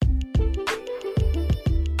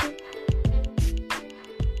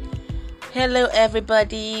Hello,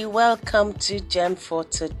 everybody. Welcome to Gem for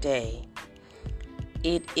Today.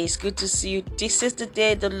 It is good to see you. This is the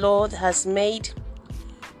day the Lord has made.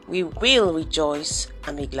 We will rejoice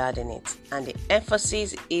and be glad in it. And the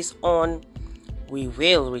emphasis is on we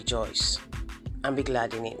will rejoice and be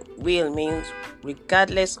glad in it. Will means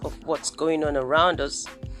regardless of what's going on around us,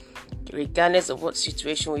 regardless of what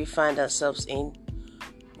situation we find ourselves in,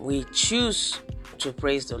 we choose to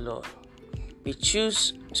praise the Lord. We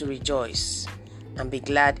choose to rejoice and be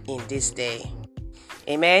glad in this day.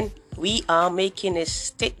 Amen. We are making a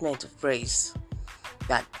statement of praise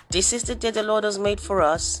that this is the day the Lord has made for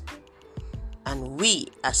us, and we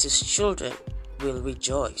as His children will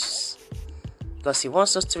rejoice because He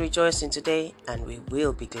wants us to rejoice in today, and we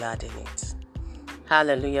will be glad in it.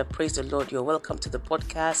 Hallelujah. Praise the Lord. You're welcome to the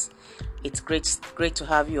podcast. It's great to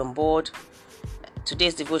have you on board.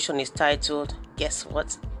 Today's devotion is titled, guess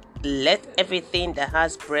what? Let everything that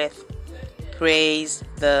has breath praise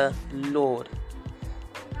the Lord.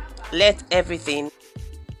 Let everything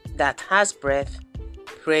that has breath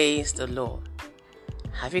praise the Lord.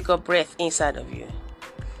 Have you got breath inside of you?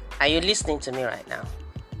 Are you listening to me right now?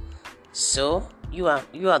 So you are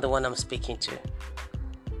the one I'm speaking to.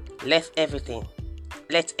 Let everything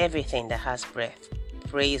that has breath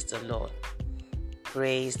praise the Lord.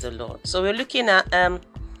 Praise the Lord. So we're looking at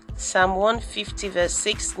Psalm 150 verse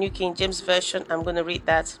 6, New King James Version. I'm going to read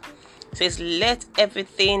that. It says, let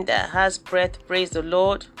everything that has breath praise the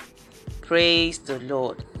Lord. Praise the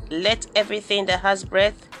Lord. Let everything that has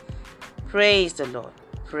breath praise the Lord.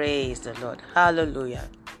 Praise the Lord. Hallelujah.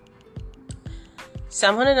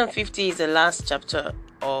 Psalm 150 is the last chapter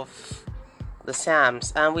of the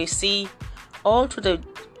Psalms, and we see going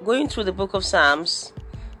through the book of Psalms.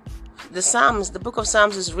 The book of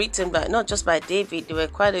Psalms is written by not just by David. There were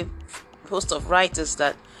quite a host of writers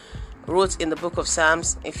that wrote in the book of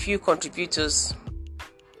Psalms. A few contributors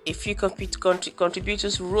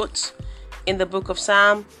wrote in the book of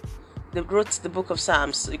Psalms. They wrote the book of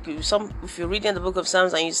Psalms. If you're reading the book of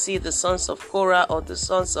Psalms and you see the sons of Korah or the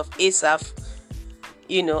sons of Asaph,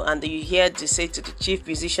 and you hear they say to the chief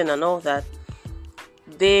musician and all that,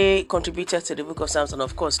 they contributed to the book of Psalms. And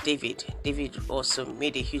of course David also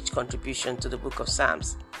made a huge contribution to the book of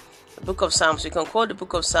Psalms. The book of Psalms, we can call the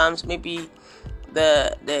book of Psalms maybe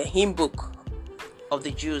the hymn book of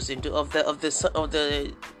the Jews, of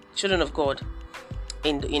the children of God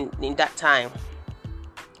in that time.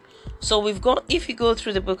 So if you go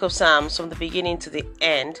through the book of Psalms from the beginning to the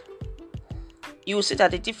end, you will see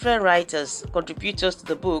that the different writers, contributors to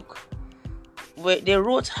the book, where they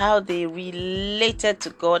wrote how they related to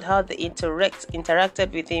God, how they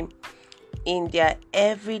interacted with Him in their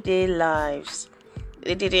everyday lives.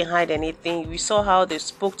 They didn't hide anything. We saw how they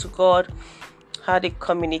spoke to God, how they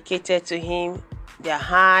communicated to Him, their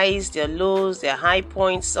highs, their lows, their high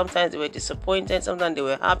points. Sometimes they were disappointed, sometimes they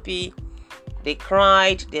were happy. They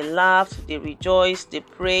cried, they laughed, they rejoiced, they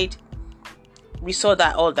prayed. We saw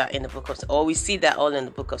all that in the book of Psalms, or we see that all in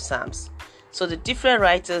the book of Psalms. So the different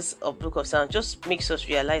writers of the book of Psalms just makes us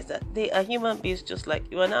realize that they are human beings just like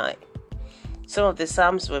you and I. Some of the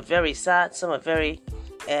Psalms were very sad, some are very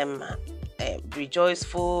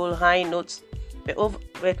rejoiceful, high notes. But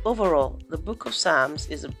overall, the book of Psalms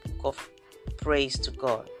is a book of praise to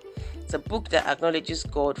God. It's a book that acknowledges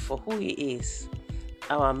God for who He is,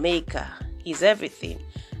 our Maker. He's everything,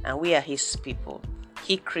 and we are His people.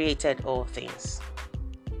 He created all things.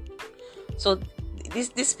 So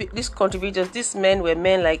these contributors, these men were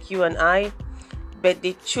men like you and I, but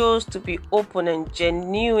they chose to be open and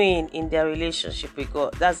genuine in their relationship with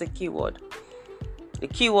God. That's the key word. The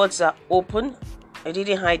key words are open. They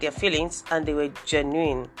didn't hide their feelings, and they were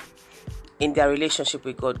genuine in their relationship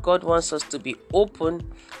with God. God wants us to be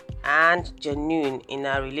open and genuine in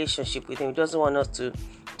our relationship with Him. He doesn't want us to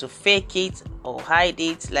fake it or hide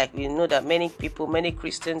it. Like we know that many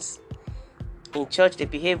Christians in church, they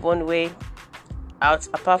behave one way.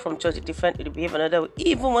 Apart from church, they behave another way.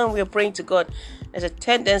 Even when we are praying to God, there's a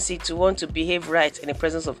tendency to want to behave right in the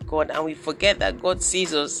presence of God, and we forget that God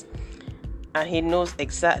sees us and He knows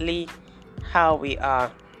exactly how we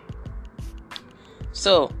are.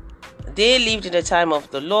 So they lived in the time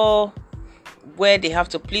of the law, where they have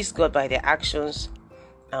to please God by their actions,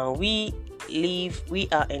 and we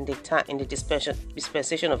are in the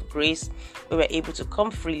dispensation of grace, where we're able to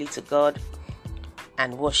come freely to God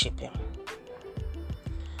and worship Him.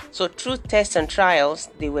 So through tests and trials,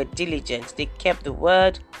 they were diligent. They kept the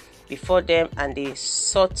word before them, and they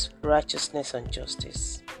sought righteousness and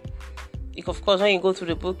justice. Of course, when you go through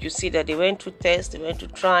the book, you see that they went through tests, they went through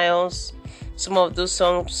trials. Some of those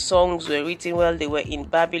songs were written while they were in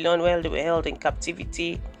Babylon, while they were held in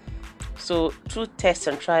captivity. So through tests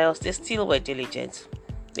and trials, they still were diligent.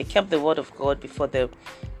 They kept the word of God before them.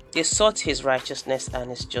 They sought his righteousness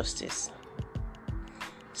and his justice.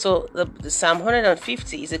 So the Psalm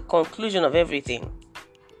 150 is a conclusion of everything.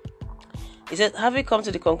 He said, having come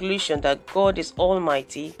to the conclusion that God is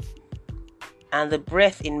almighty and the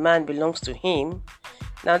breath in man belongs to him.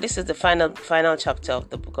 Now this is the final chapter of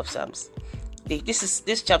the book of Psalms.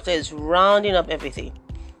 This chapter is rounding up everything.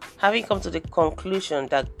 Having come to the conclusion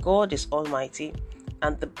that God is almighty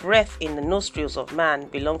and the breath in the nostrils of man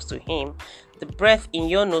belongs to him, the breath in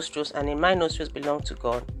your nostrils and in my nostrils belong to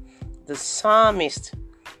God, the psalmist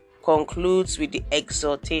concludes with the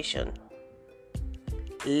exhortation,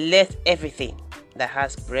 let everything that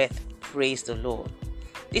has breath praise the Lord.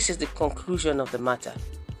 This is the conclusion of the matter.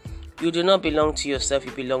 You do not belong to yourself,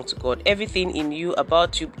 you belong to God. Everything in you,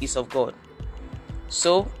 about you, is of God.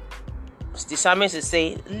 So the psalmist is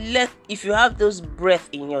saying, if you have those breath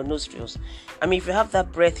in your nostrils, if you have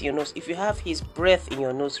that breath in your nose, if you have his breath in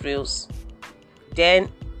your nostrils, then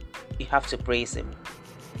you have to praise him.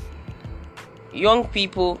 Young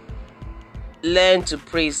people, learn to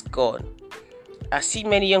praise God. I see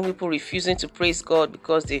many young people refusing to praise God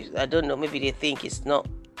because maybe they think it's not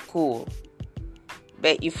cool.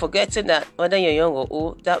 But you're forgetting that whether you're young or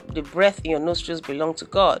old, that the breath in your nostrils belong to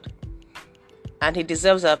God. And he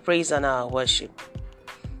deserves our praise and our worship.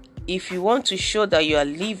 If you want to show that you are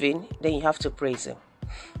living, then you have to praise him.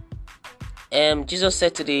 Jesus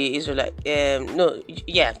said to the Israelites,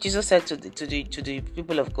 Jesus said to the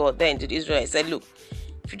people of God, then to the Israelites, said, look,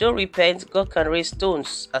 if you don't repent, God can raise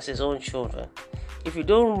stones as his own children. If you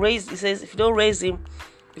don't praise him,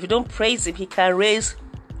 he can raise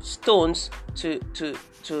stones to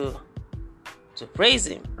praise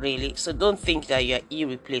him, really. So don't think that you are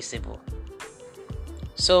irreplaceable.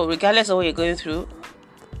 So regardless of what you're going through,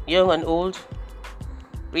 young and old,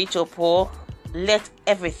 rich or poor, let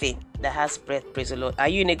everything that has breath praise the Lord. Are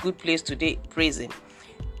you in a good place today? Praise him.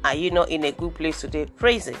 Are you not in a good place today?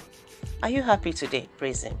 Praise him. Are you happy today?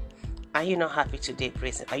 Praise him. Are you not happy today?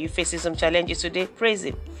 Praise him. Are you facing some challenges today? Praise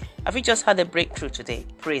him. Have you just had a breakthrough today?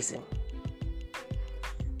 Praise him.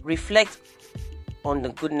 Reflect on the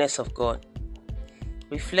goodness of God.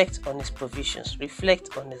 Reflect on his provisions.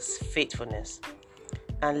 Reflect on his faithfulness.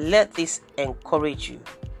 And let this encourage you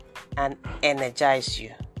and energize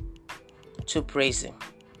you to praise him.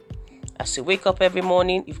 As you wake up every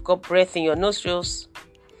morning, you've got breath in your nostrils.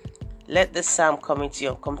 Let this psalm come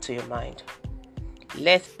to your mind.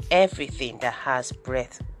 Let everything that has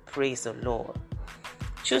breath praise the Lord.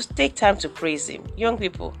 Just take time to praise him. Young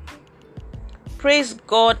people, praise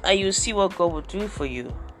God and you see what God will do for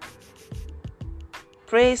you.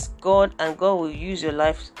 Praise God and God will use your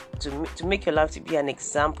life to make your life to be an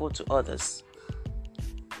example to others.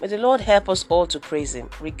 May the Lord help us all to praise him,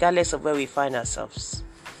 regardless of where we find ourselves.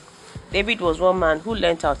 David was one man who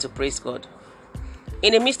learned how to praise God.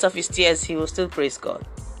 In the midst of his tears, he will still praise God.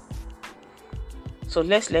 So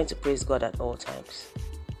let's learn to praise God at all times.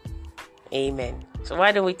 Amen. So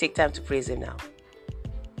why don't we take time to praise him now?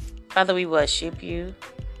 Father, we worship you.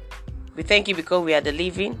 We thank you because we are the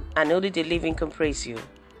living, and only the living can praise you.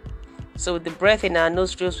 So with the breath in our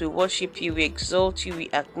nostrils, we worship you, we exalt you, we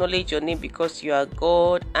acknowledge your name because you are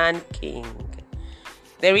God and King.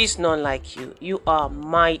 There is none like you. You are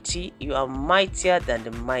mighty. You are mightier than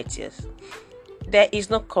the mightiest. There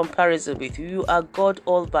is no comparison with you. You are God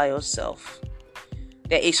all by yourself.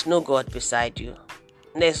 There is no God beside you.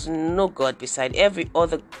 There's no God beside every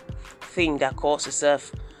other thing that calls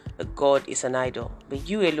itself a God is an idol. But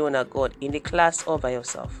you alone are God in the class all by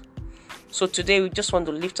yourself. So today we just want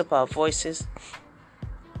to lift up our voices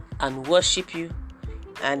and worship you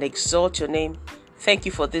and exalt your name. Thank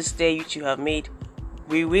you for this day which you have made.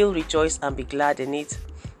 We will rejoice and be glad in it.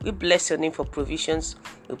 We bless your name for provisions.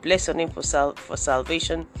 We bless your name for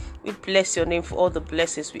salvation. We bless your name for all the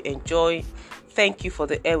blessings we enjoy. Thank you for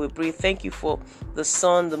the air we breathe. Thank you for the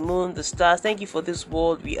sun, the moon, the stars. Thank you for this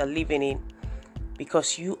world we are living in,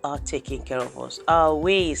 because you are taking care of us. Our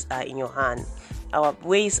ways are in your hand. Our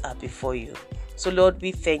ways are before you. So Lord,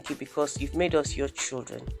 we thank you because you've made us your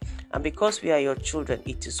children. And because we are your children,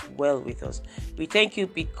 it is well with us. We thank you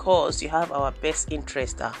because you have our best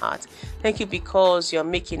interest at heart. Thank you because you're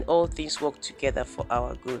making all things work together for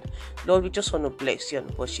our good. Lord, we just want to bless you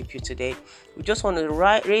and worship you today. We just want to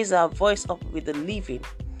raise our voice up with the living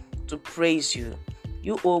to praise you.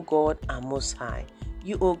 You, O God, are most high.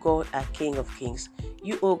 You, O God, are King of kings.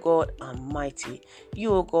 You, O God, are mighty.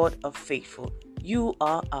 You, O God, are faithful. You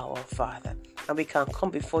are our Father, and we can come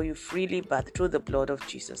before you freely but through the blood of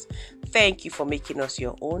Jesus. Thank you for making us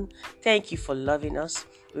your own. Thank you for loving us.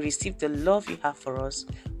 We receive the love you have for us.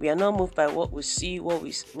 We are not moved by what we see, what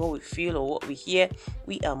we feel, or what we hear.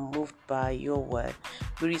 We are moved by your word.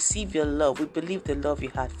 We receive your love. We believe the love you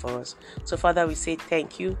had for us. So, Father, we say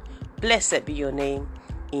thank you. Blessed be your name.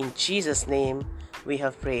 In Jesus' name, we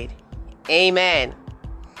have prayed. Amen.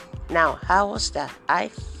 Now, how was that? I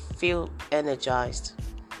feel energized.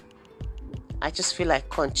 I just feel like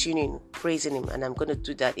continuing praising him, and I'm going to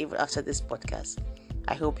do that even after this podcast.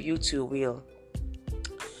 I hope you too will.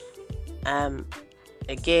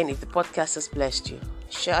 Again, if the podcast has blessed you,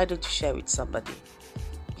 why don't you share with somebody?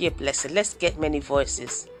 Be a blessing. Let's get many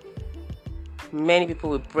voices, many people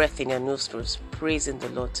with breath in their nostrils praising the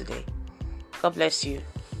Lord today. God bless you.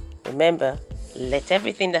 Remember, let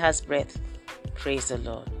everything that has breath praise the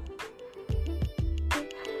Lord.